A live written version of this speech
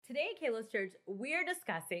Today at Kalos Church, we're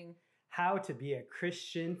discussing how to be a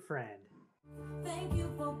Christian friend. Thank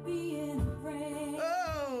you for being a friend.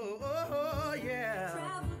 Oh, yeah.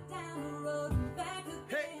 Travel down the road and back again.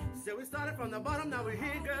 Hey, so we started from the bottom, now we're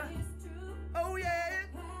here, girl. It's true. Oh, yeah.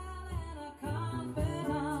 Pal and a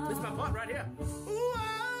confidant. This is my part right here. Ooh, if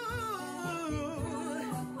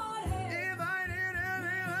I did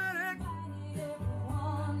Everyone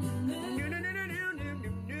you knew.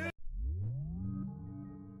 everything.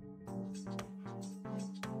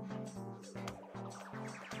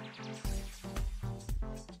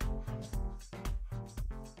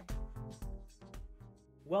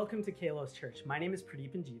 Welcome to Kalos Church. My name is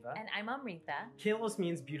Pradeep and Jiva. and I'm Amrita. Kalos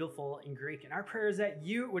means beautiful in Greek, and our prayer is that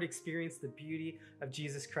you would experience the beauty of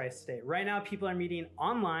Jesus Christ today. Right now, people are meeting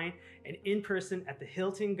online and in person at the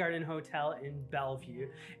Hilton Garden Hotel in Bellevue.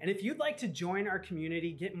 And if you'd like to join our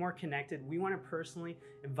community, get more connected, we want to personally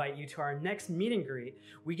invite you to our next meet and greet.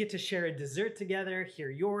 We get to share a dessert together, hear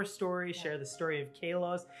your story, share the story of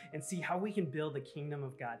Kalos, and see how we can build the kingdom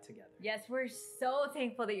of God together. Yes, we're so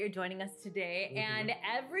thankful that you're joining us today. And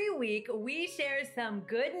every week we share some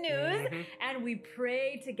good news and we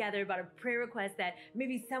pray together about a prayer request that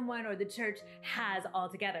maybe someone or the church has all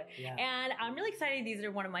together. Yeah. And I'm really excited. These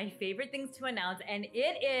are one of my favorite things to announce. And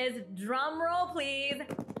it is, drum roll please,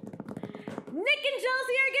 Nick and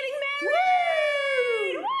Chelsea are getting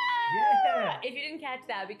married! Woo! Yeah. If you didn't catch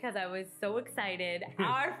that, because I was so excited,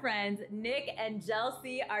 our friends Nick and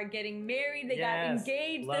Chelsea are getting married. They got Yes,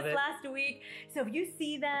 engaged love this it. last week. So if you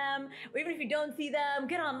see them, or even if you don't see them,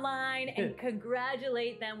 get online and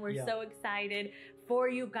congratulate them. We're Yeah. so excited for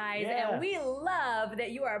you guys. Yeah. And we love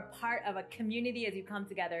that you are a part of a community as you come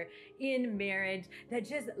together in marriage that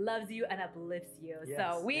just loves you and uplifts you. Yes,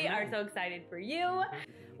 So we are amen. so excited for you.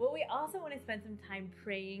 Well, we also want to spend some time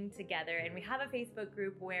praying together, and we have a Facebook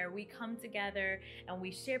group where we come together and we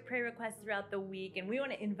share prayer requests throughout the week, and we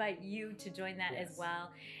want to invite you to join that as Yes.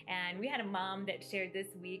 well. And we had a mom that shared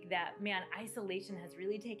this week that, man, isolation has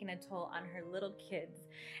really taken a toll on her little kids,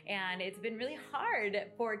 and it's been really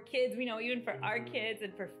hard for kids, you know, even for our kids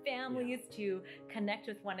and for families to connect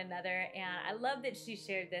with one another. And I love that she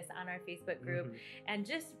shared this on our Facebook group and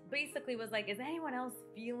just basically was like, is anyone else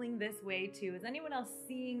feeling this way too? Is anyone else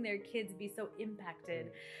seeing their kids be so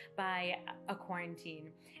impacted by a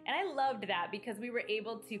quarantine? And I loved that because we were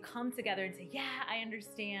able to come together and say, yeah, I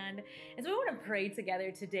understand. And so we want to pray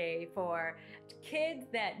together today for kids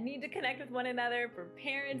that need to connect with one another, for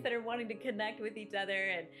parents that are wanting to connect with each other,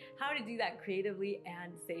 and how to do that creatively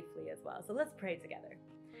and safely as well. So let's pray together.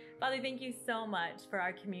 Father, thank you so much for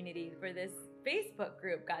our community, for this Facebook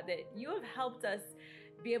group, God, that you have helped us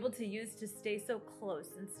be able to use to stay so close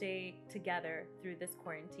and stay together through this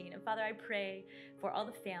quarantine. And Father, I pray for all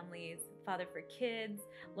the families, Father, for kids,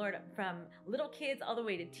 Lord, from little kids all the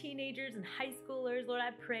way to teenagers and high schoolers. Lord,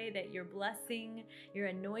 I pray that your blessing, your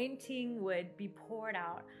anointing would be poured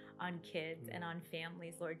out on kids and on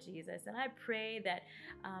families, Lord Jesus. And I pray that,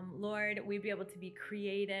 Lord, we'd be able to be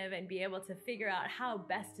creative and be able to figure out how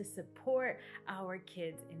best to support our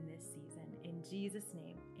kids in this season. In Jesus'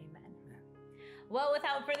 name, amen. Well,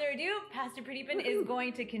 without further ado, Pastor Pradeepan is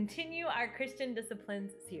going to continue our Christian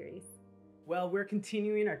Disciplines series. Well, we're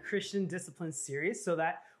continuing our Christian Discipline series so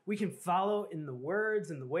that we can follow in the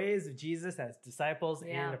words and the ways of Jesus as disciples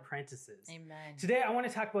and apprentices. Amen. Today, I want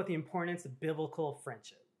to talk about the importance of biblical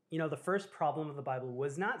friendship. You know, the first problem of the Bible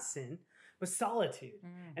was not sin, but solitude.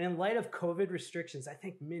 And in light of COVID restrictions, I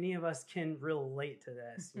think many of us can relate to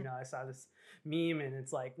this. You know, I saw this meme and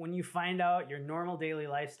it's like, when you find out your normal daily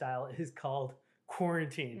lifestyle is called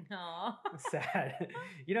quarantine. Aw. Sad.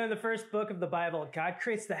 You know, in the first book of the Bible, God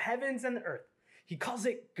creates the heavens and the earth. He calls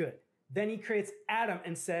it good. Then he creates Adam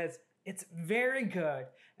and says, it's very good.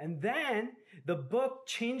 And then the book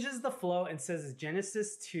changes the flow and says,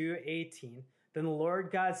 Genesis 2:18, then the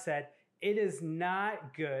Lord God said, it is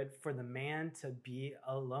not good for the man to be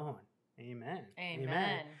alone. Amen.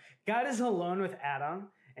 Amen. God is alone with Adam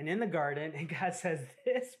and in the garden, and God says,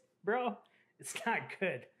 this, bro, it's not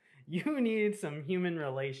good. You need some human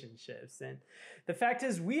relationships. And the fact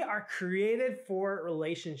is, we are created for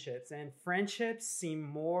relationships, and friendships seem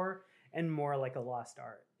more and more like a lost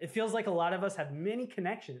art. It feels like a lot of us have many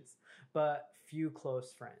connections, but few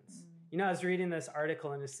close friends. You know, I was reading this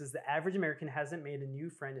article and it says the average American hasn't made a new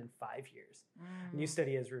friend in 5 years. A new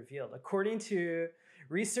study has revealed. According to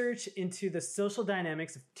Research into the social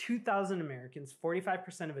dynamics of 2,000 Americans,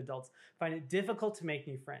 45% of adults find it difficult to make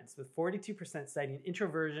new friends, with 42% citing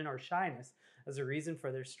introversion or shyness as a reason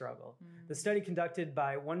for their struggle. The study conducted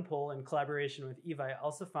by OnePoll in collaboration with EVI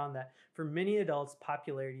also found that for many adults,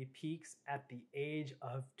 popularity peaks at the age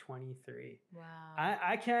of 23. Wow.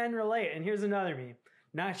 I can relate, and here's another me.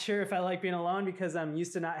 Not sure if I like being alone because I'm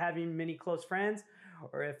used to not having many close friends,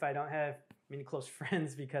 or if I don't have many close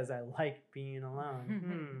friends because I like being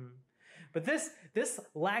alone. But this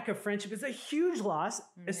lack of friendship is a huge loss,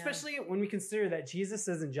 especially when we consider that Jesus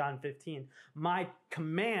says in John 15, "My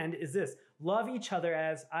command is this, love each other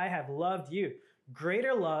as I have loved you.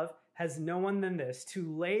 Greater love has no one than this,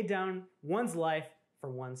 to lay down one's life for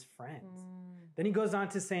one's friends." Then he goes on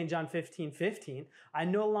to say in John 15:15, "I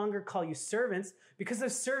no longer call you servants, because a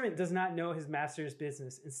servant does not know his master's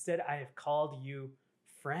business. Instead, I have called you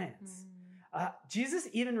friends." Jesus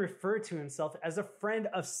even referred to himself as a friend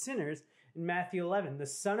of sinners in Matthew 11. The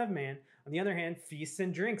Son of Man, on the other hand, feasts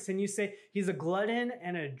and drinks. And you say he's a glutton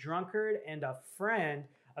and a drunkard and a friend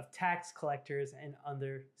of tax collectors and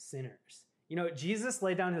other sinners. You know, Jesus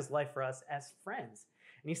laid down his life for us as friends.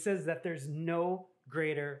 And he says that there's no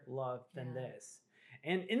greater love than this.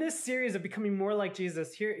 And in this series of becoming more like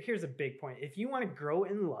Jesus, here's a big point. If you want to grow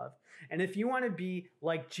in love, and if you want to be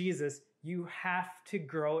like Jesus, you have to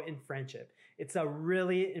grow in friendship. It's a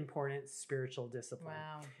really important spiritual discipline.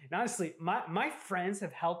 Wow. And honestly, my friends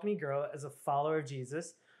have helped me grow as a follower of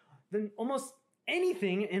Jesus than almost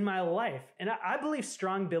anything in my life. And I believe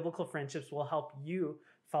strong biblical friendships will help you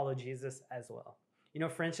follow Jesus as well. You know,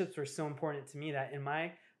 friendships were so important to me that in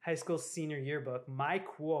my high school senior yearbook, my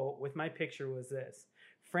quote with my picture was this: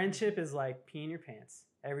 "Friendship is like peeing your pants.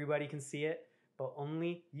 Everybody can see it, but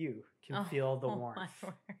only you can feel the warmth." My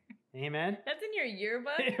word. Amen? That's in your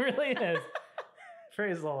yearbook? It really is.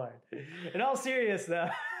 Praise the Lord. In all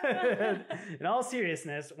seriousness,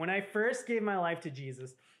 when I first gave my life to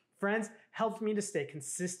Jesus, friends helped me to stay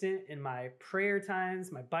consistent in my prayer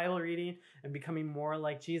times, my Bible reading, and becoming more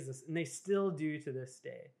like Jesus. And they still do to this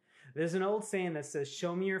day. There's an old saying that says,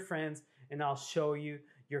 "Show me your friends and I'll show you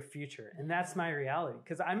your future." And that's my reality,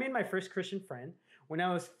 because I made my first Christian friend when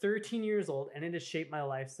I was 13 years old, and it has shaped my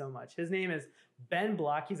life so much. His name is Ben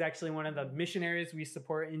Block. He's actually one of the missionaries we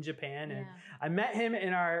support in Japan. And I met him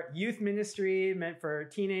in our youth ministry meant for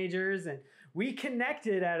teenagers. And we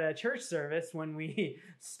connected at a church service when we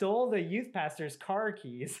stole the youth pastor's car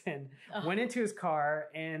keys and went into his car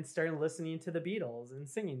and started listening to the Beatles and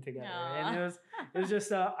singing together. And it was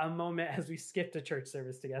just a moment as we skipped a church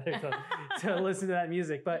service together to listen to that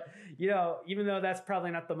music. But, you know, even though that's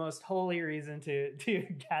probably not the most holy reason to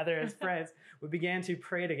gather as friends, we began to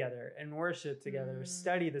pray together and worship together,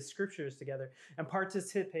 study the scriptures together, and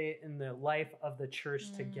participate in the life of the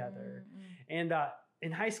church together. And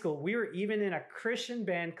in high school, we were even in a Christian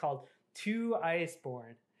band called Two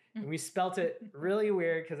Iceborn. And we spelt it really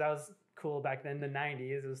weird because I was cool back then in the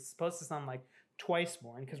 90s. It was supposed to sound like twice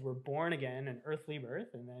born, because we're born again, an earthly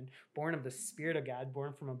birth, and then born of the Spirit of God,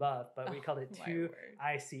 born from above. But we called it Two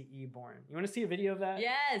ICE born. You want to see a video of that?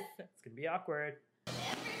 Yes. It's going to be awkward.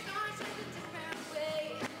 Every star shines a different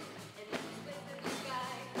way, and it's within the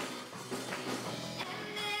sky.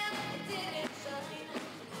 And if it didn't shine, it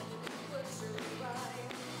would surely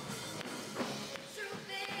rise. Truth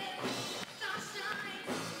is, stars shine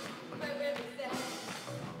wherever they are.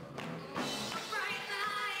 A bright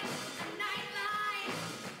light, a night light,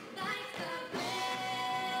 lights the way.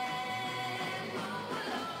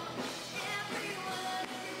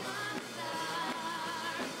 Everyone's star.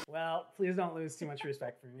 Well, please don't lose too much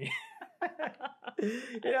respect for me.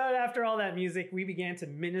 You know, after all that music, we began to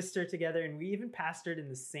minister together, and we even pastored in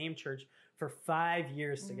the same church for 5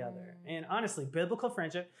 years together. And honestly, biblical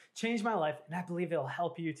friendship changed my life, and I believe it'll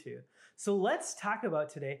help you too. So let's talk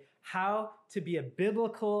about today how to be a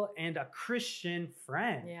biblical and a Christian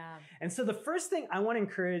friend. Yeah. And so the first thing I want to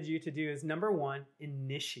encourage you to do is, number one,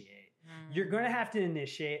 initiate. You're going to have to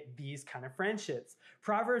initiate these kind of friendships.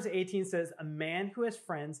 Proverbs 18 says, "A man who has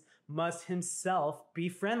friends must himself be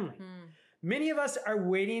friendly." Many of us are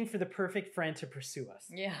waiting for the perfect friend to pursue us.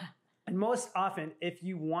 Yeah. And most often, if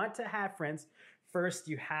you want to have friends, first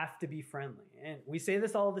you have to be friendly. And we say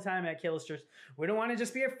this all the time at Kalos Church. We don't want to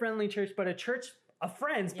just be a friendly church, but a church of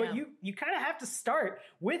friends. But you kind of have to start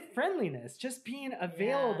with friendliness, just being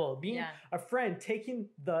available, being a friend, taking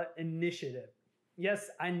the initiative. Yes,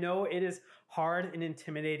 I know it is hard and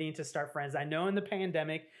intimidating to start friends. I know in the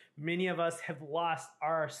pandemic, many of us have lost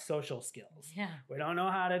our social skills. Yeah. We don't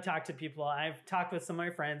know how to talk to people. I've talked with some of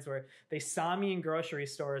my friends where they saw me in grocery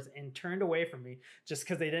stores and turned away from me just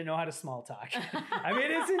because they didn't know how to small talk. I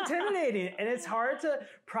mean, it's intimidating and it's hard to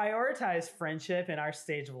prioritize friendship in our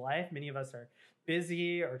stage of life. Many of us are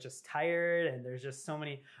busy or just tired, and there's just so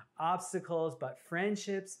many obstacles, but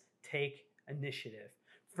friendships take initiative.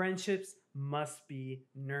 Friendships must be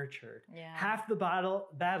nurtured. Yeah. Half the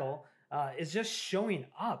battle is just showing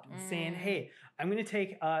up and saying, hey, I'm going to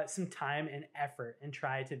take some time and effort and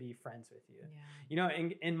try to be friends with you. Yeah. You know,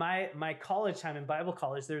 in my college time in Bible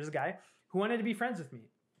college, there was a guy who wanted to be friends with me.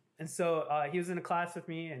 And so he was in a class with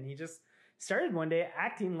me, and he just started one day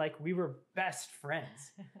acting like we were best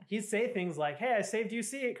friends. He'd say things like, hey, I saved you a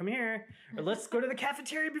seat, come here. Or let's go to the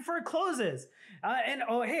cafeteria before it closes. And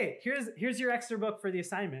oh, hey, here's your extra book for the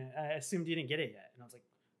assignment. I assumed you didn't get it yet. And I was like,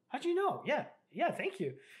 how'd you know? Yeah, thank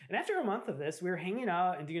you. And after a month of this, we were hanging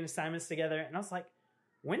out and doing assignments together. And I was like,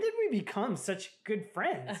 when did we become such good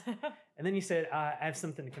friends? And then he said, I have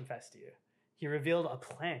something to confess to you. He revealed a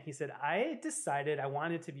plan. He said, I decided I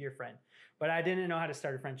wanted to be your friend, but I didn't know how to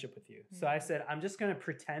start a friendship with you. So I said, I'm just going to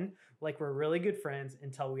pretend like we're really good friends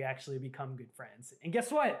until we actually become good friends. And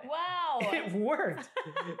guess what? Wow. It worked.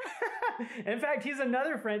 In fact, he's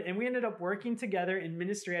another friend, and we ended up working together in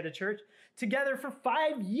ministry at a church together for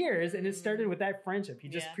 5 years, and it started with that friendship. He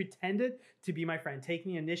just pretended to be my friend,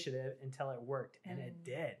 taking the initiative until it worked, and it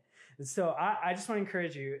did. And so I just want to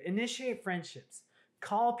encourage you, initiate friendships,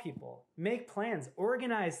 call people, make plans,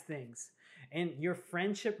 organize things, and your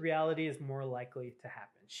friendship reality is more likely to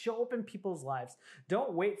happen. Show up in people's lives.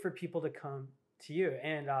 Don't wait for people to come to you.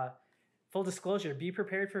 And full disclosure, be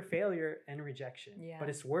prepared for failure and rejection. Yeah. But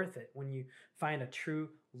it's worth it when you find a true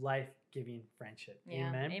life-giving friendship. Yeah.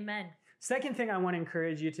 Amen. Amen. Second thing I want to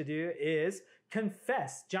encourage you to do is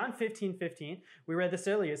confess. John 15:15. We read this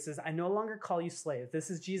earlier. It says, I no longer call you slave.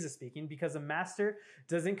 This is Jesus speaking, because a master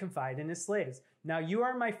doesn't confide in his slaves. Now you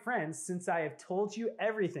are my friends, since I have told you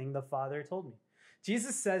everything the Father told me.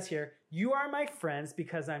 Jesus says here, you are my friends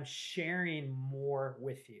because I'm sharing more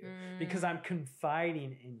with you, because I'm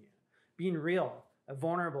confiding in you. Being real,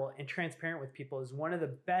 vulnerable, and transparent with people is one of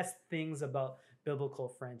the best things about biblical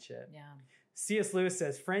friendship. Yeah. C.S. Lewis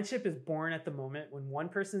says, friendship is born at the moment when one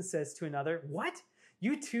person says to another, what?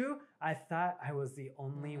 You too? I thought I was the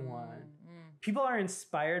only one. People are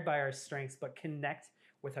inspired by our strengths, but connect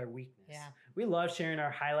with our weakness. Yeah. We love sharing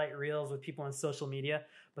our highlight reels with people on social media,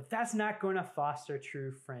 but that's not going to foster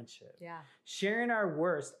true friendship. Yeah. Sharing our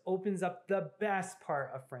worst opens up the best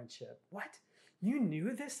part of friendship. What? You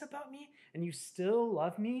knew this about me, and you still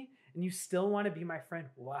love me, and you still want to be my friend?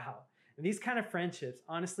 Wow. And these kind of friendships,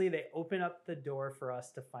 honestly, they open up the door for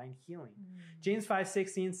us to find healing. James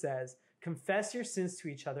 5:16 says, confess your sins to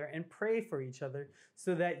each other and pray for each other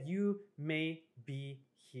so that you may be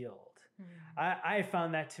healed. I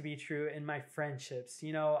found that to be true in my friendships.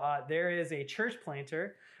 You know, there is a church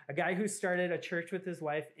planter, a guy who started a church with his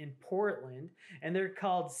wife in Portland, and they're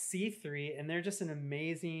called C3, and they're just an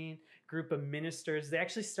amazing group of ministers. They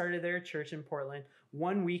actually started their church in Portland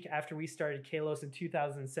 1 week after we started Kalos in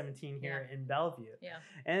 2017 here in Bellevue. Yeah.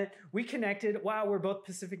 And we connected. Wow, we're both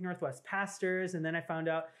Pacific Northwest pastors. And then I found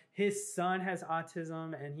out his son has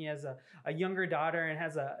autism, and he has a younger daughter and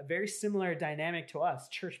has a very similar dynamic to us,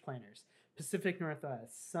 church planners. Pacific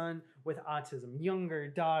Northwest, son with autism, younger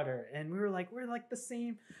daughter. And we're like the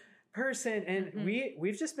same person. And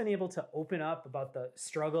we've just been able to open up about the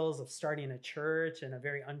struggles of starting a church in a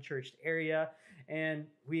very unchurched area. And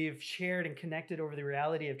we've shared and connected over the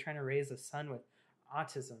reality of trying to raise a son with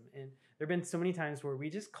autism. And there have been so many times where we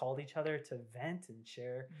just called each other to vent and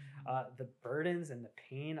share the burdens and the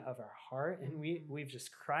pain of our heart. And we've just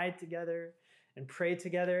cried together and prayed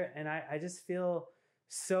together. And I just feel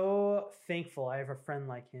so thankful I have a friend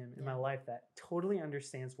like him in my life that totally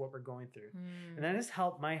understands what we're going through. And that has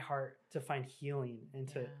helped my heart to find healing and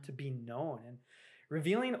to be known. And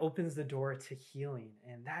revealing opens the door to healing.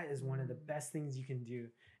 And that is one of the best things you can do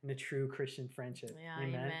in a true Christian friendship. Yeah,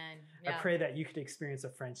 Amen. Yeah. I pray that you could experience a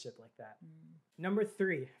friendship like that. Number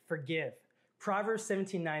 3, forgive. Proverbs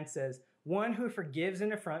 17:9 says, one who forgives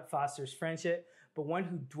an affront fosters friendship, but one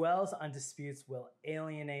who dwells on disputes will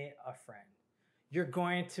alienate a friend. You're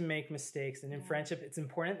going to make mistakes. And in friendship, it's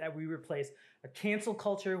important that we replace a cancel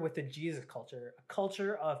culture with a Jesus culture, a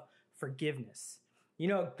culture of forgiveness. You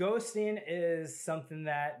know, ghosting is something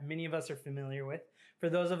that many of us are familiar with. For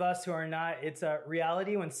those of us who are not, it's a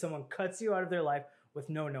reality when someone cuts you out of their life with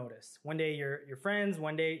no notice. One day you're friends,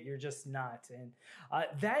 one day you're just not. And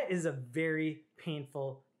that is a very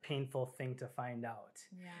painful painful thing to find out.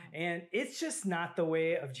 Yeah. And it's just not the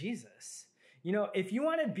way of Jesus. You know, if you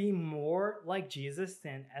want to be more like Jesus,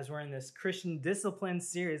 and as we're in this Christian discipline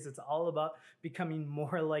series, it's all about becoming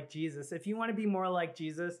more like Jesus. If you want to be more like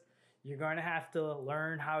Jesus, you're going to have to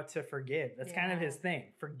learn how to forgive. That's kind of his thing,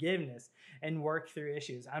 forgiveness, and work through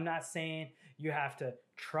issues. I'm not saying you have to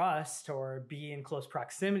trust or be in close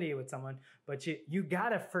proximity with someone, but you got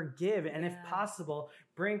to forgive. And if possible,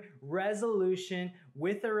 bring resolution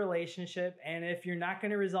with the relationship. And if you're not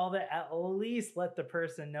going to resolve it, at least let the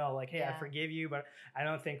person know, like, hey, I forgive you, but I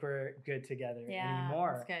don't think we're good together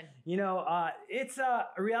anymore. That's good. You know, it's a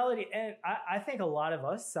reality. And I think a lot of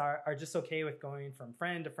us are just okay with going from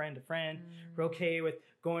friend to friend to friend. We're okay with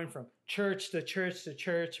going from church to church to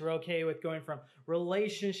church. We're okay with going from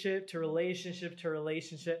relationship to relationship to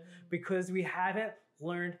relationship because we haven't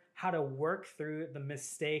learned how to work through the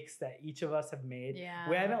mistakes that each of us have made. Yeah.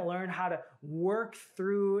 We haven't learned how to work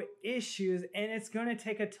through issues, and it's going to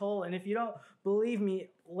take a toll. And if you don't believe me,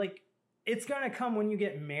 like, it's going to come when you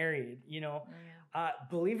get married, you know.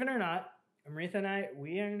 Believe it or not, Amrita and I,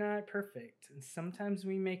 we are not perfect. And sometimes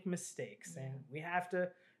we make mistakes, and we have to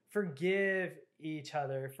forgive each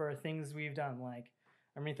other for things we've done. Like,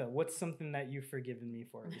 Amrita, what's something that you've forgiven me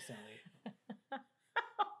for recently?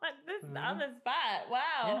 On the spot.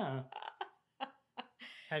 Wow. Yeah.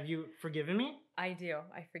 Have you forgiven me? I do.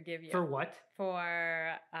 I forgive you. For what?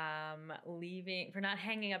 For leaving, for not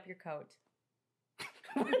hanging up your coat.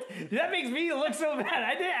 What? That makes me look so bad.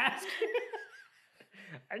 I didn't ask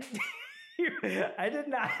you. I did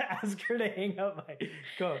not ask her to hang up my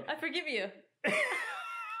coat. I forgive you.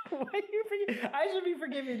 Why do you forgive? I should be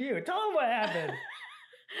forgiving you. Tell him what happened.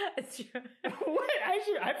 It's true. What?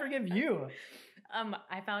 I forgive you.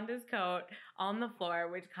 I found his coat on the floor,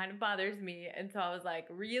 which kind of bothers me. And so I was like,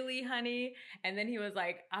 really, honey? And then he was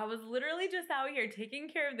like, I was literally just out here taking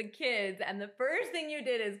care of the kids. And the first thing you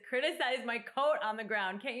did is criticize my coat on the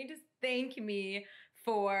ground. Can't you just thank me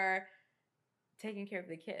for taking care of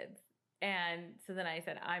the kids? And so then I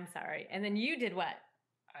said, I'm sorry. And then you did what?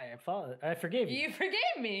 I forgave you. You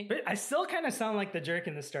forgave me. But I still kind of sound like the jerk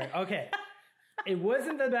in the story. Okay. It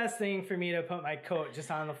wasn't the best thing for me to put my coat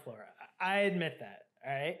just on the floor. I admit that,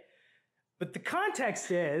 all right? But the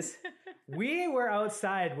context is we were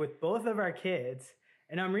outside with both of our kids,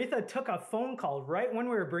 and Amrita took a phone call right when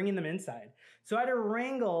we were bringing them inside. So I had to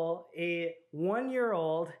wrangle a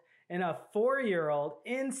 1-year-old and a 4-year-old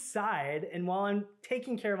inside, and while I'm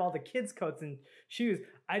taking care of all the kids' coats and shoes,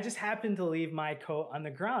 I just happened to leave my coat on the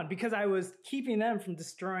ground because I was keeping them from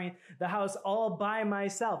destroying the house all by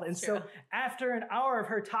myself. And so after an hour of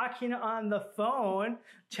her talking on the phone,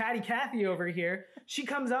 chatty Kathy over here, she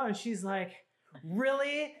comes out and she's like,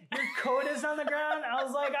 really? Your coat is on the ground? I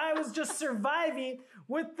was like, I was just surviving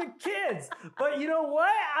with the kids. But you know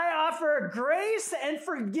what? I offer grace and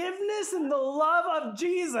forgiveness and the love of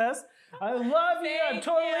Jesus. I love you. I'm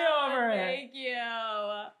totally over it. Thank you.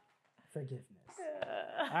 Forgiveness.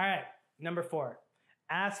 All right. Number 4,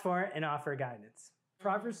 ask for and offer guidance.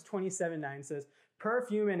 Proverbs 27:9 says,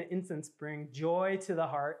 perfume and incense bring joy to the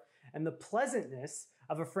heart, and the pleasantness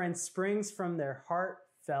of a friend springs from their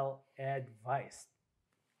heartfelt advice.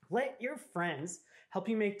 Let your friends help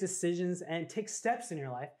you make decisions and take steps in your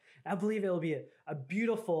life. I believe it'll be a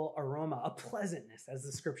beautiful aroma, a pleasantness, as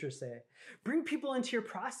the scriptures say. Bring people into your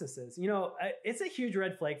processes. You know, it's a huge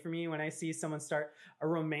red flag for me when I see someone start a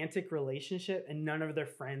romantic relationship and none of their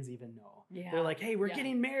friends even know. Yeah. They're like, hey, we're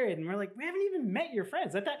getting married. And we're like, we haven't even met your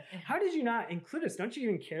friends. I thought, how did you not include us? Don't you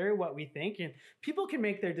even care what we think? And people can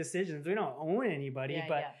make their decisions. We don't own anybody.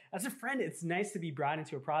 But as a friend, it's nice to be brought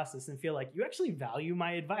into a process and feel like you actually value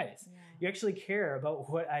my advice. Yeah. You actually care about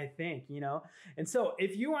what I think, you know? And so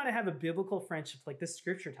if you want to have a biblical friendship like this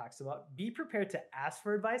scripture talks about, be prepared to ask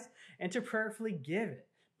for advice and to prayerfully give it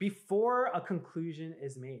before a conclusion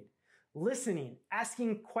is made. Listening,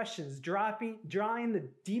 asking questions, drawing the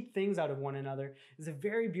deep things out of one another is a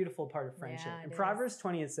very beautiful part of friendship. Yeah, In it Proverbs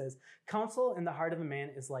 20, it says, counsel in the heart of a man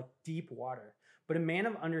is like deep water, but a man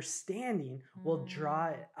of understanding will draw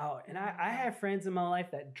it out. And I have friends in my life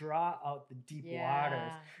that draw out the deep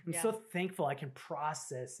waters. I'm so thankful I can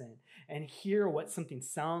process and hear what something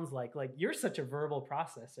sounds like. Like, you're such a verbal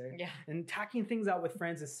processor. Yeah. And talking things out with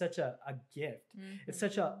friends is such a gift. It's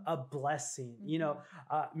such a blessing. You know,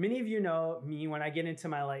 many of you know me when I get into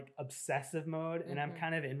my like obsessive mode, and I'm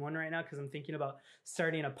kind of in one right now because I'm thinking about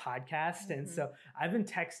starting a podcast. And so I've been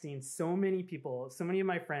texting so many people, so many of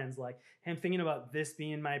my friends, like, hey, I'm thinking about this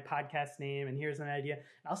being my podcast name, and here's an idea.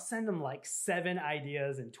 I'll send them like 7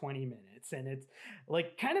 ideas in 20 minutes. And it's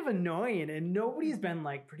like kind of annoying. And nobody's been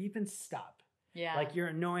like, Pradeepan, stop. Yeah. Like, you're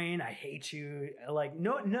annoying. I hate you. Like,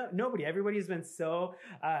 nobody. Everybody's been so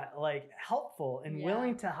like helpful and Yeah.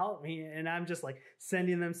 willing to help me, and I'm just like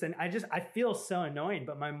sending them. I feel so annoying,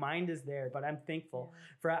 but my mind is there. But I'm thankful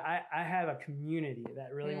for I have a community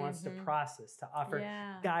that really wants to Mhm. process, to offer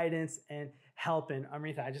Yeah. guidance and help. And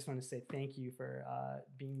Amrita, I just want to say thank you for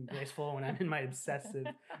being graceful when I'm in my obsessive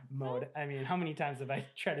mode. I mean, how many times have I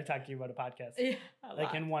tried to talk to you about a podcast? Yeah, a Like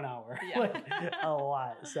lot. in 1 hour, Yeah. like a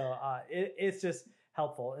lot. So it's just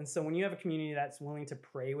helpful. And so when you have a community that's willing to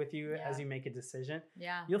pray with you Yeah. as you make a decision,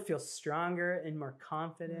 Yeah. you'll feel stronger and more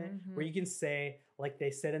confident, Mhm. where you can say, like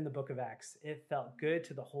they said in the book of Acts, it felt good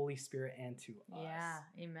to the Holy Spirit and to us. Yeah.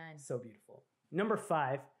 Amen. So beautiful. Number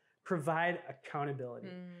 5, provide accountability.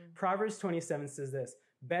 Mm. Proverbs 27 says this: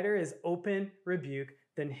 better is open rebuke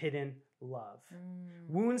than hidden love. Mm.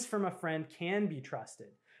 Wounds from a friend can be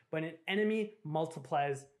trusted, but an enemy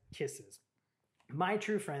multiplies kisses. My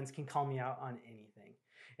true friends can call me out on anything.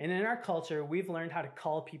 And in our culture, we've learned how to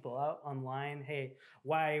call people out online. Hey,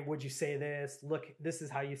 why would you say this? Look, this is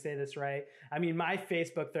how you say this, right? I mean, my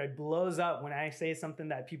Facebook thread blows up when I say something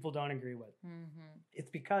that people don't agree with. Mhm. It's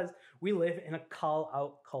because we live in a call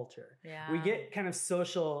out culture. Yeah. We get kind of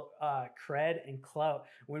social cred and clout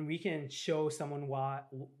when we can show someone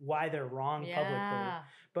why they're wrong publicly. Yeah.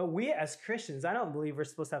 But we as Christians, I don't believe we're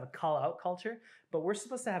supposed to have a call out culture, but we're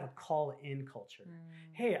supposed to have a call in culture.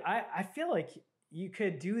 Mm. Hey, I feel like you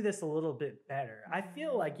could do this a little bit better. I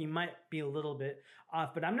feel like you might be a little bit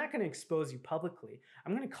off, but I'm not going to expose you publicly.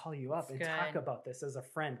 I'm going to call you up That's and talk good. about this as a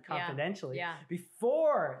friend Yeah. confidentially Yeah.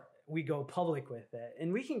 before we go public with it.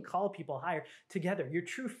 And we can call people higher together. Your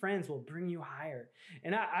true friends will bring you higher.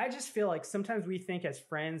 And I just feel like sometimes we think as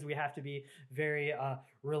friends, we have to be very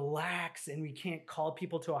relaxed and we can't call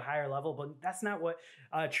people to a higher level, but that's not what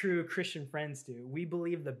true Christian friends do. We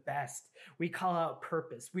believe the best. We call out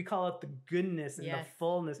purpose. We call out the goodness and the Yes.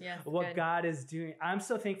 fullness Yes, of what good. God is doing. I'm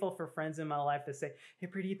so thankful for friends in my life that say, hey,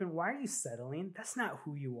 Pradeepan, why are you settling? That's not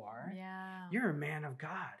who you are. Yeah. You're a man of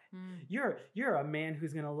God. Mm. You're a man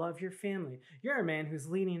who's going to love your family. You're a man who's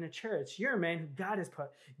leading a church. You're a man who God has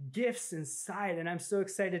put gifts inside, and I'm so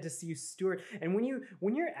excited to see you steward. And when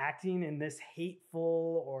you're acting in this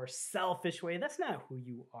hateful or selfish way, that's not who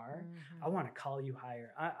you are. Mhm. I want to call you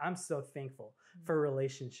higher. I'm so thankful for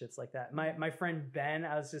relationships like that. My friend Ben,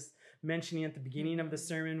 I was just mentioning at the beginning of the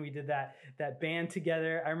sermon, we did that band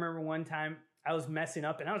together. I remember one time I was messing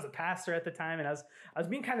up, and I was a pastor at the time, and I was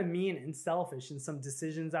being kind of mean and selfish in some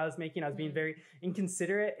decisions I was making. I was being very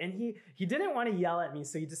inconsiderate, and he didn't want to yell at me,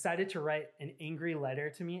 so he decided to write an angry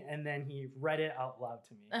letter to me, and then he read it out loud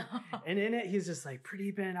to me. And in it, he's just like,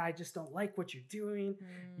 Pradeepan, I just don't like what you're doing.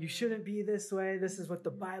 You shouldn't be this way. This is what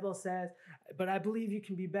the Bible says, but I believe you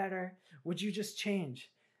can be better. Would you just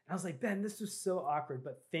change? And I was like, Ben, this was so awkward,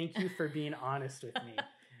 but thank you for being honest with me.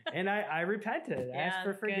 And I repented, Yeah, asked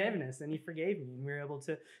for that's good. forgiveness, and he forgave me, and we were able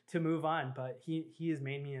to move on. But he has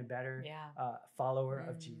made me a better Yeah. follower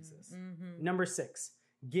of Jesus. Number 6,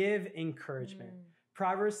 give encouragement.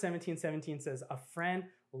 Proverbs 17:17 says, a friend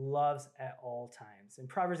loves at all times. And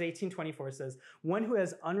Proverbs 18:24 says, one who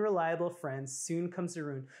has unreliable friends soon comes to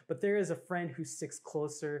ruin, but there is a friend who sticks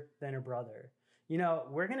closer than a brother. You know,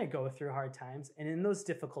 we're going to go through hard times, and in those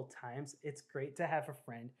difficult times, it's great to have a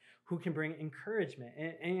friend who can bring encouragement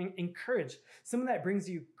and encourage. Someone that brings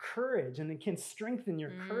you courage and can strengthen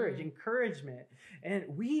your courage, encouragement. And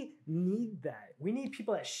we need that. We need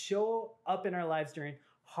people that show up in our lives during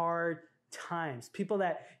hard times. People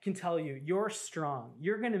that can tell you, you're strong.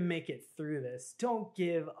 You're going to make it through this. Don't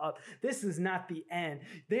give up. This is not the end.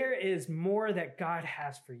 There is more that God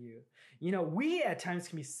has for you. You know, we at times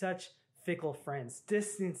can be such fickle friends,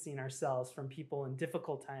 distancing ourselves from people in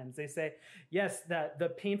difficult times. They say, yes, that the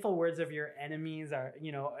painful words of your enemies are,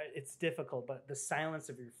 you know, it's difficult, but the silence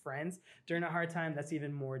of your friends during a hard time, that's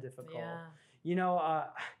even more difficult. Yeah. You know,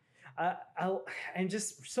 I'm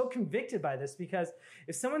just so convicted by this, because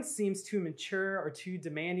if someone seems too mature or too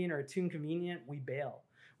demanding or too inconvenient, we bail.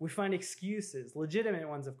 We find excuses, legitimate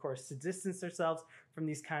ones, of course, to distance ourselves from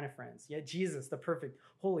these kind of friends. Yet Jesus, the perfect,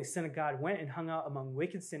 holy Son of God, went and hung out among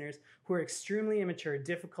wicked sinners who are extremely immature,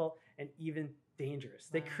 difficult, and even dangerous.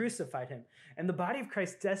 They crucified him. And the body of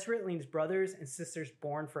Christ desperately needs brothers and sisters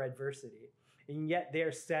born for adversity. And yet they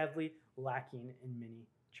are sadly lacking in many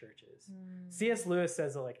churches. C.S. Lewis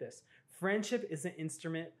says it like this: friendship is an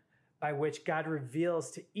instrument by which God reveals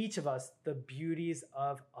to each of us the beauties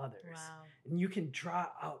of others. Wow. And you can draw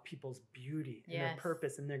out people's beauty and their Yes.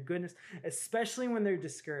 purpose and their goodness, especially when they're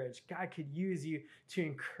discouraged. God could use you to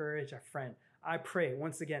encourage a friend. I pray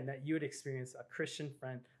once again that you would experience a Christian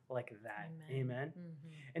friend like that. Amen.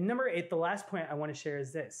 Mhm. And number 8, the last point I want to share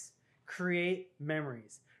is this: create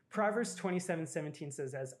memories. Proverbs 27:17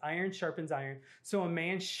 says, as iron sharpens iron, so a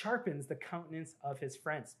man sharpens the countenance of his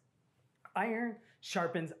friends. Iron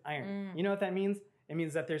sharpens iron. You know what that means? It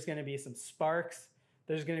means that there's going to be some sparks,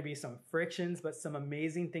 there's going to be some frictions, but some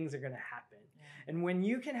amazing things are going to happen. And when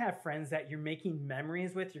you can have friends that you're making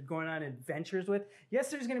memories with, you're going on adventures with, yes,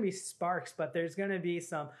 there's going to be sparks, but there's going to be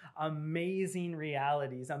some amazing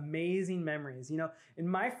realities, amazing memories. You know, in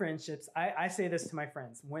my friendships, I say this to my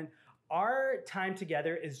friends, when our time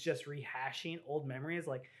together is just rehashing old memories,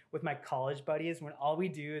 like with my college buddies, when all we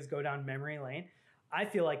do is go down memory lane, I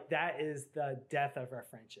feel like that is the death of our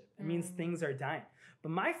friendship. It means things are dying. But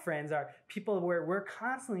my friends are people where we're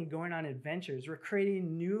constantly going on adventures. We're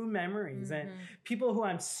creating new memories and people who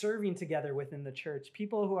I'm serving together within the church,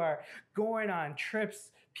 people who are going on trips,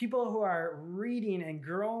 people who are reading and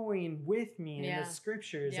growing with me in the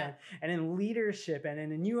scriptures and in leadership and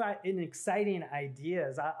in new in exciting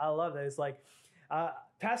ideas. I love that. It's like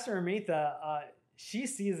Pastor Amrita, she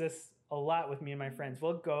sees this a lot with me and my friends.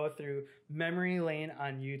 We'll go through memory lane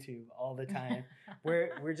on YouTube all the time.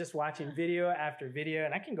 We're just watching video after video,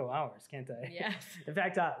 and I can go hours, can't I? Yes. In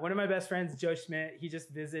fact, one of my best friends, Joe Schmidt, he just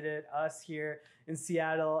visited us here in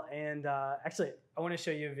Seattle, and actually, I want to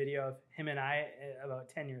show you a video of him and I about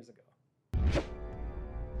 10 years ago.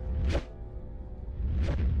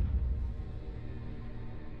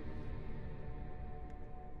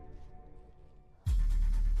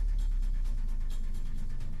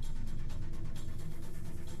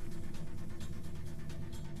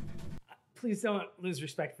 Please don't lose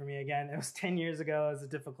respect for me again. It was 10 years ago. It was a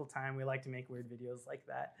difficult time. We like to make weird videos like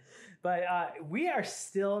that. But we are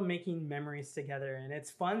still making memories together. And it's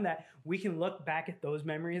fun that we can look back at those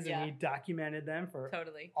memories and we documented them for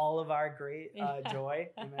all of our great joy.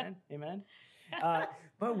 Amen. Amen.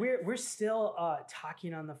 But we're still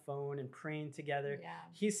talking on the phone and praying together. Yeah.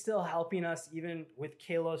 He's still helping us even with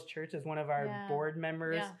Kalos Church as one of our board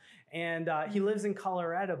members. Yeah. And he lives in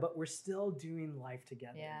Colorado, but we're still doing life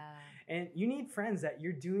together. Yeah. And you need friends that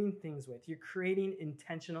you're doing things with. You're creating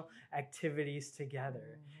intentional activities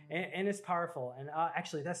together. And it's powerful. And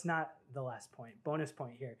actually, that's not the last point. Bonus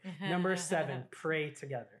point here. Number 7, pray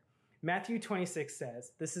together. Matthew 26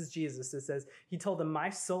 says, this is Jesus. It says, he told them, my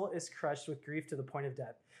soul is crushed with grief to the point of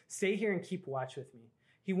death. Stay here and keep watch with me.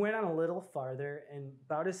 He went on a little farther and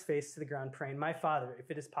bowed his face to the ground, praying, my Father,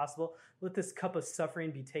 if it is possible, let this cup of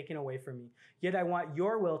suffering be taken away from me. Yet I want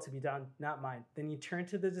your will to be done, not mine. Then he turned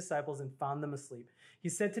to the disciples and found them asleep. He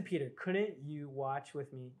said to Peter, couldn't you watch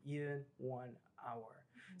with me even 1 hour?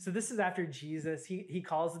 So this is after Jesus. He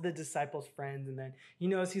calls the disciples friends, and then he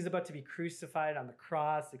knows he's about to be crucified on the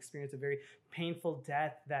cross, experience a very painful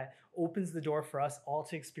death that opens the door for us all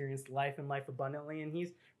to experience life and life abundantly. And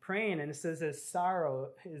he's praying, and it says his sorrow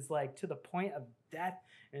is like to the point of death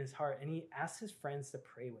in his heart. And he asks his friends to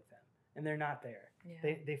pray with him, and they're not there.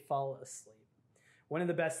 Yeah. They fall asleep. One of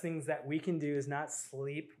the best things that we can do is not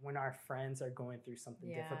sleep when our friends are going through something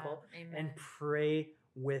difficult. Amen. And pray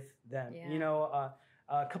with them. Yeah. You know,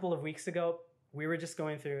 a couple of weeks ago, we were just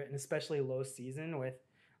going through an especially low season with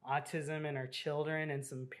autism and our children and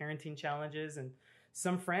some parenting challenges. And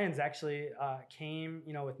some friends actually came,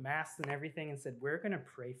 you know, with masks and everything and said, we're going to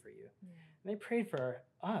pray for you. Yeah. And they prayed for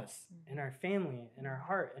us and our family and our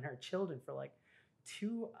heart and our children for like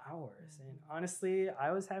 2 hours. And honestly,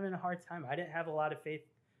 I was having a hard time. I didn't have a lot of faith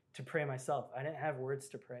to pray myself. I didn't have words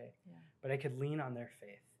to pray, but I could lean on their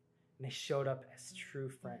faith. And they showed up as true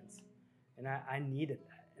friends. And I needed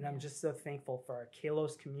that. And I'm just so thankful for our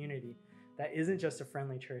Kalos community that isn't just a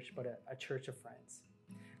friendly church, but a church of friends.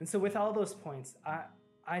 And so with all those points,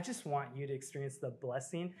 I just want you to experience the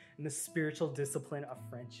blessing and the spiritual discipline of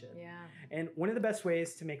friendship. Yeah. And one of the best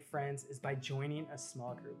ways to make friends is by joining a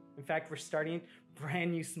small group. In fact, we're starting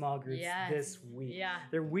brand new small groups this week. Yeah.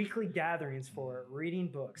 They're weekly gatherings for reading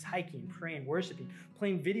books, hiking, praying, worshiping,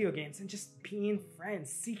 playing video games, and just being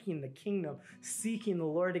friends, seeking the kingdom, seeking the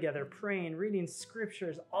Lord together, praying, reading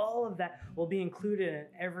scriptures. All of that will be included in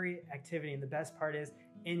every activity. And the best part is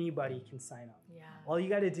anybody can sign up. Yeah. All you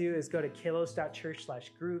got to do is go to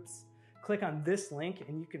kalos.church/groups, click on this link,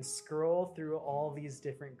 and you can scroll through all these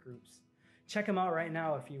different groups. Check them out right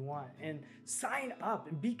now if you want, and sign up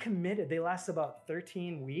and be committed. They last about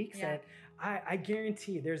 13 weeks, and I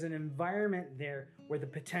guarantee there's an environment there where the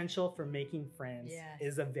potential for making friends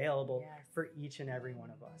is available for each and every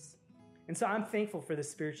one of us. And so I'm thankful for the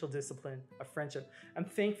spiritual discipline of friendship. I'm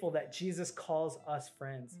thankful that Jesus calls us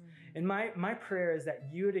friends. And my prayer is that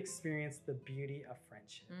you would experience the beauty of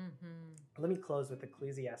friendship. Let me close with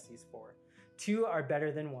Ecclesiastes 4. 2 are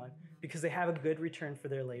better than 1 because they have a good return for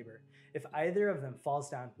their labor. If either of them falls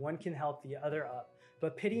down, one can help the other up.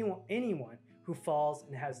 But pity anyone who falls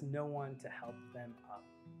and has no one to help them up.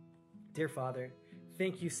 Dear Father,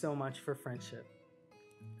 thank you so much for friendship.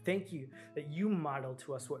 Thank you that you modeled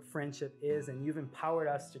to us what friendship is and you've empowered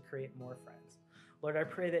us to create more friends. Lord, I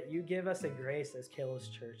pray that you give us a grace as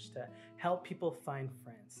Kalos Church to help people find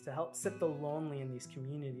friends, to help sit the lonely in these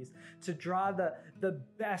communities, to draw the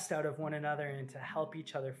best out of one another and to help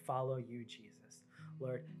each other follow you, Jesus.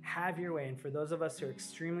 Lord, have your way. And for those of us who are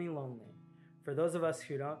extremely lonely, for those of us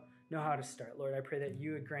who don't know how to start, Lord, I pray that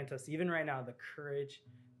you would grant us, even right now, the courage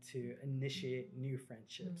to initiate new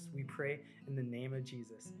friendships. We pray in the name of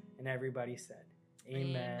Jesus. And everybody said,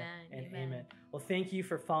 amen and amen. Well, thank you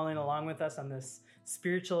for following along with us on this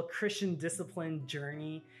spiritual Christian discipline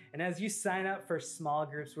journey. And as you sign up for small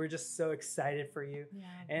groups, we're just so excited for you.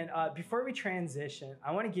 And before we transition,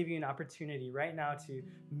 I want to give you an opportunity right now to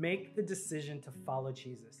make the decision to follow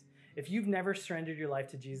Jesus. If you've never surrendered your life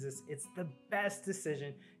to Jesus, it's the best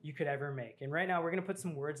decision you could ever make. And right now, we're going to put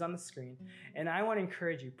some words on the screen. And I want to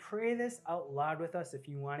encourage you, pray this out loud with us if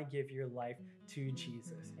you want to give your life to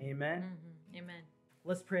Jesus. Amen? Amen.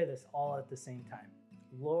 Let's pray this all at the same time.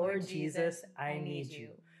 Lord Jesus, I need you.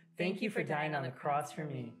 Thank you for dying on the cross for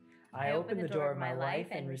me. I open the door of my life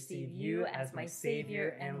and receive you as my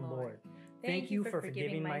Savior and Lord. Thank you for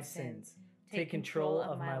forgiving my sins. Take control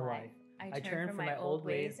of my life. I turn from my old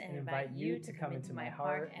ways and invite you to come into my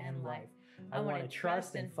heart and life. I want to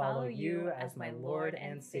trust and follow you as my Lord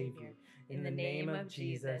and Savior. In the name of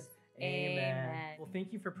Jesus, amen. Well,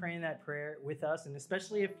 thank you for praying that prayer with us. And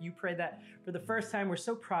especially if you prayed that for the first time, we're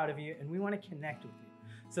so proud of you and we want to connect with you.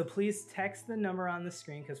 So please text the number on the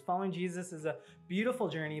screen because following Jesus is a beautiful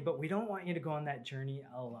journey, but we don't want you to go on that journey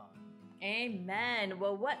alone. Amen.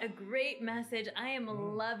 Well, what a great message. I am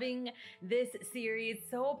loving this series.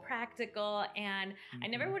 So practical. And I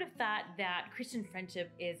never would have thought that Christian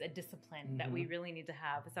friendship is a discipline that we really need to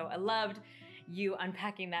have. So I loved you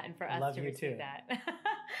unpacking that and for us to receive that.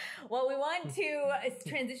 Well, we want to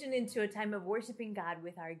transition into a time of worshiping God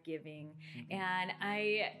with our giving. And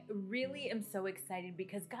I really am so excited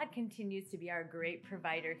because God continues to be our great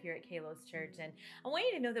provider here at Kalos Church. And I want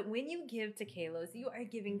you to know that when you give to Kalos, you are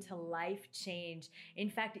giving to Life Change. In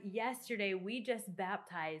fact, yesterday we just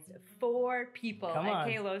baptized 4 people at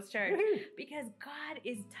Kalos Church because God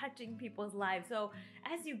is touching people's lives. So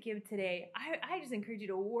as you give today, I just encourage you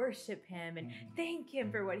to worship Him and thank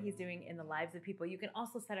Him for what He's doing in the lives of people. You can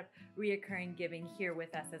also set up reoccurring giving here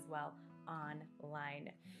with us as well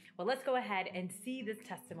online. Well, let's go ahead and see this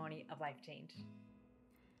testimony of life change.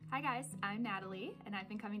 Hi guys, I'm Natalie, and I've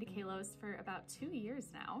been coming to Kalos for about 2 years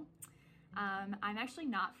now. I'm actually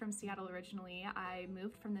not from Seattle originally. I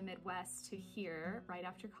moved from the Midwest to here right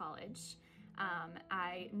after college.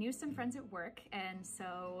 I knew some friends at work, and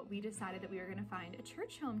so we decided that we were going to find a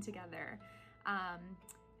church home together.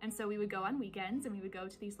 And so we would go on weekends and we would go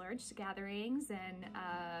to these large gatherings, and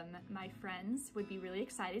my friends would be really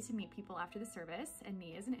excited to meet people after the service, and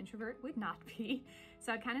me as an introvert would not be.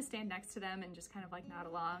 So I'd kind of stand next to them and just kind of like nod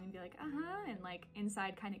along and be like, and like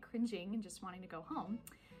inside kind of cringing and just wanting to go home.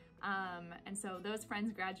 And so those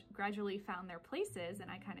friends gradually found their places, and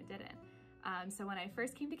I kind of didn't. So when I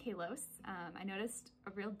first came to Kalos, I noticed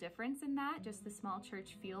a real difference in that. Just the small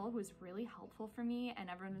church feel was really helpful for me, and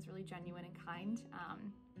everyone was really genuine and kind.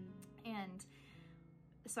 And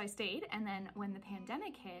so I stayed, and then when the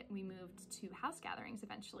pandemic hit, we moved to house gatherings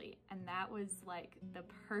eventually, and that was like the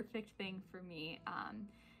perfect thing for me.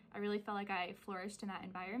 I really felt like I flourished in that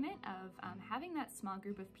environment of having that small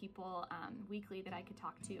group of people weekly that I could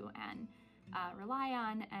talk to and rely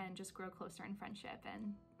on and just grow closer in friendship.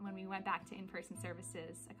 And when we went back to in-person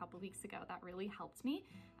services a couple weeks ago, that really helped me,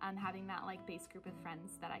 having that like base group of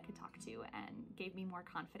friends that I could talk to and gave me more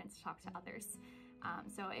confidence to talk to others.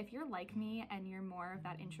 So if you're like me and you're more of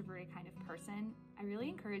that introverted kind of person, I really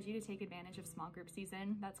encourage you to take advantage of small group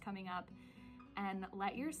season that's coming up and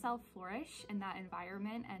let yourself flourish in that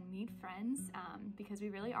environment and meet friends, because we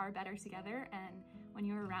really are better together. And when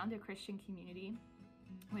you're around a Christian community,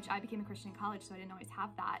 which I became a Christian in college, so I didn't always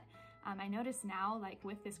have that, I notice now, like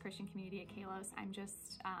with this Christian community at Kalos, I'm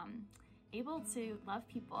just able to love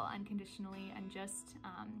people unconditionally and just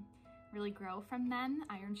really grow from them.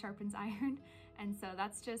 Iron sharpens iron. And so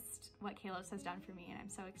that's just what Kalos has done for me. And I'm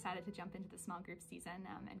so excited to jump into the small group season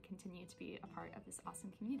and continue to be a part of this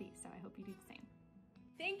awesome community. So I hope you do the same.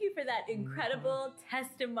 Thank you for that incredible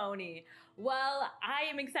testimony. Well, I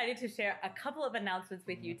am excited to share a couple of announcements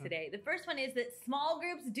with you today. The first one is that small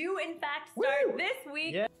groups do in fact start this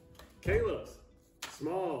week. Kalos,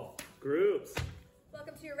 small groups.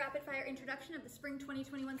 Welcome to your rapid fire introduction of the Spring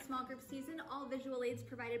 2021 small group season, all visual aids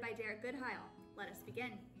provided by Derek Goodheil. Let us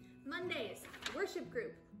begin. Mondays, worship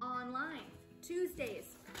group, online.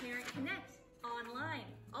 Tuesdays, Parent Connect, online.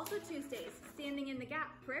 Also Tuesdays, Standing in the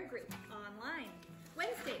Gap prayer group, online.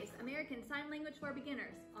 Wednesdays, American Sign Language for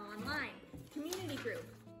Beginners, online. Community group,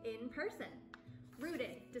 in person.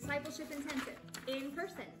 Rooted, Discipleship Intensive, in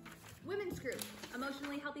person. Women's group,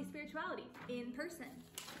 Emotionally Healthy Spirituality, in person.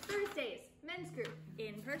 Thursdays, men's group,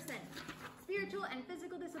 in person. Spiritual and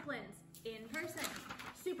physical disciplines, in person.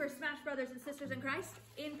 Super Smash Brothers and Sisters in Christ,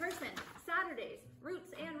 in person. Saturdays,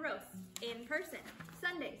 Roots and Roasts, in person.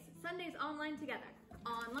 Sundays online together,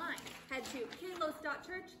 online. Head to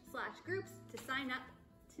kalos.church/groups to sign up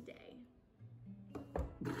today.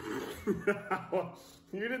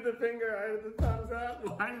 You did the finger, I did the thumbs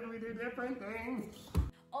up. Why did we do different things?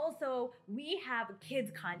 Also, we have kids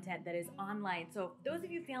content that is online. So those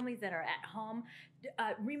of you families that are at home,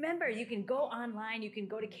 remember, you can go online, you can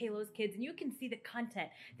go to Kalos Kids, and you can see the content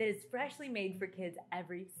that is freshly made for kids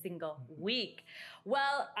every single week.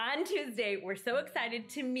 Well, on Tuesday, we're so excited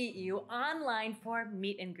to meet you online for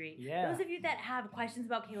meet and greet. Yeah. Those of you that have questions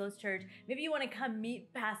about Kalos Church, maybe you want to come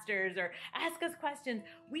meet pastors or ask us questions,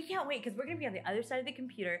 we can't wait because we're going to be on the other side of the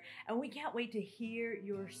computer, and we can't wait to hear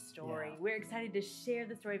your story. Yeah. We're excited to share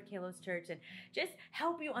the story of Kalos Church and just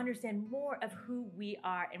help you understand more of who we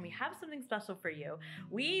are. And we have something special for you.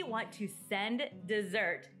 We want to send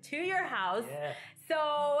dessert to your house. Yeah.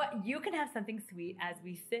 So you can have something sweet as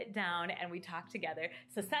we sit down and we talk together.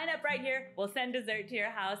 So sign up right here. We'll send dessert to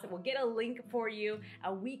your house. We'll get a link for you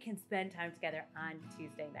and we can spend time together on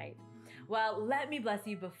Tuesday night. Well, let me bless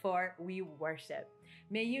you before we worship.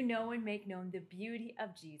 May you know and make known the beauty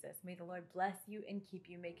of Jesus. May the Lord bless you and keep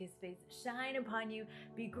you, make his face shine upon you,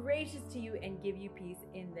 be gracious to you, and give you peace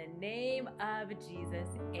in the name of Jesus.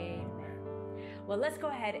 Amen. Well, let's go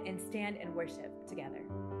ahead and stand and worship together.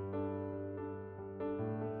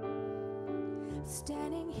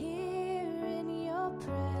 Standing here in your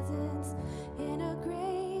presence, in a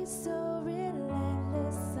grace so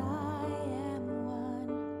relentless, I am won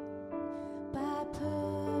by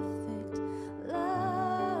perfect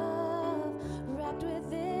love, wrapped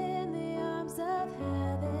within the arms of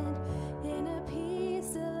heaven, in a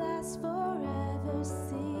peace that lasts forever,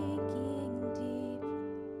 sinking deep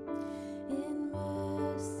in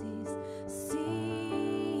mercy's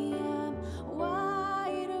sea. I'm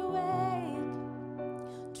wide awake,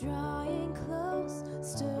 drawing close,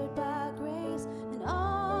 stirred by grace, and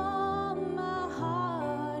all my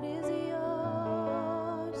heart is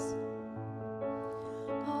yours.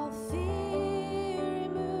 All fear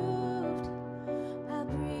removed, I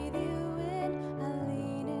breathe you in, I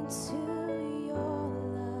lean into your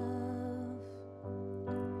love.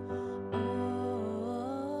 Oh,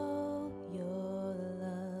 your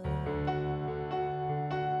love.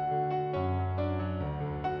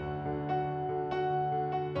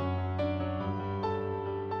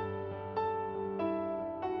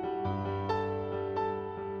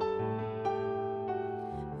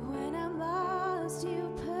 When I'm lost,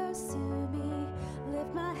 you pursue me.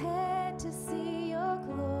 Lift my head to see your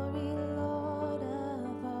glory, Lord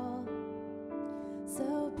of all.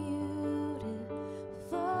 So beautiful.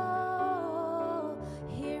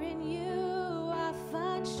 Here in you I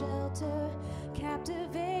find shelter,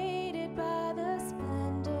 captivated by the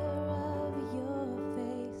splendor of your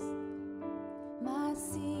face. My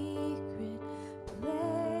secret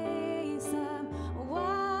place, I'm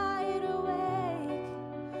wide awake,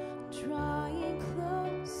 drawing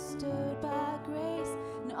close, stirred by grace,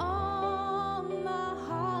 and all my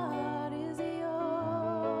heart is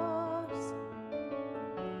yours.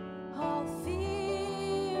 All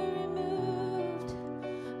fear removed,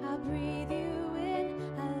 I breathe you in,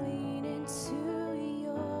 I lean into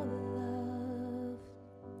your love.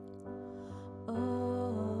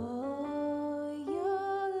 Oh,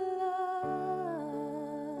 your love.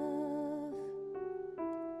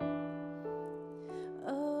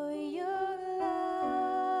 Oh, your love.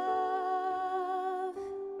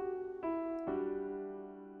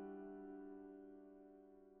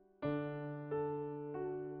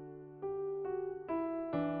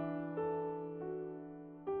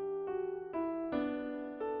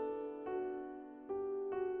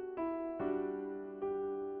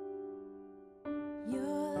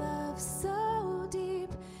 Your love so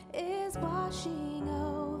deep is washing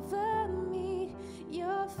over me.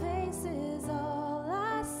 Your face is all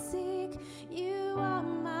I seek. You are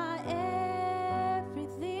my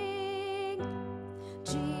everything.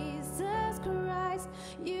 Jesus Christ,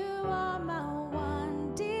 you are my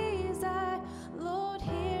one desire. Lord,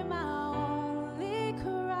 hear my only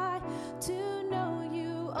cry, to know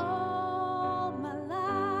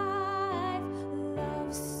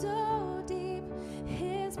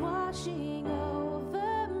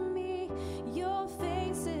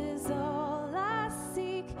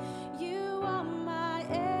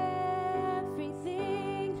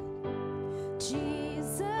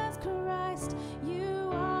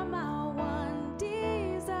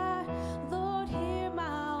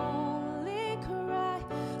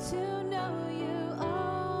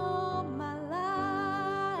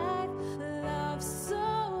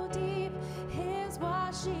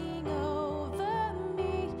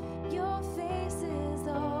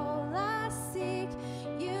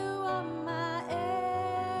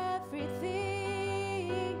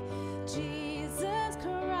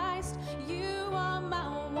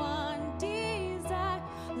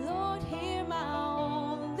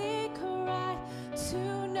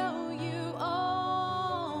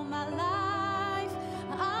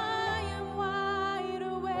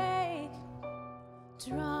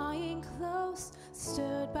drawing close,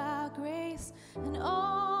 stood by grace, and all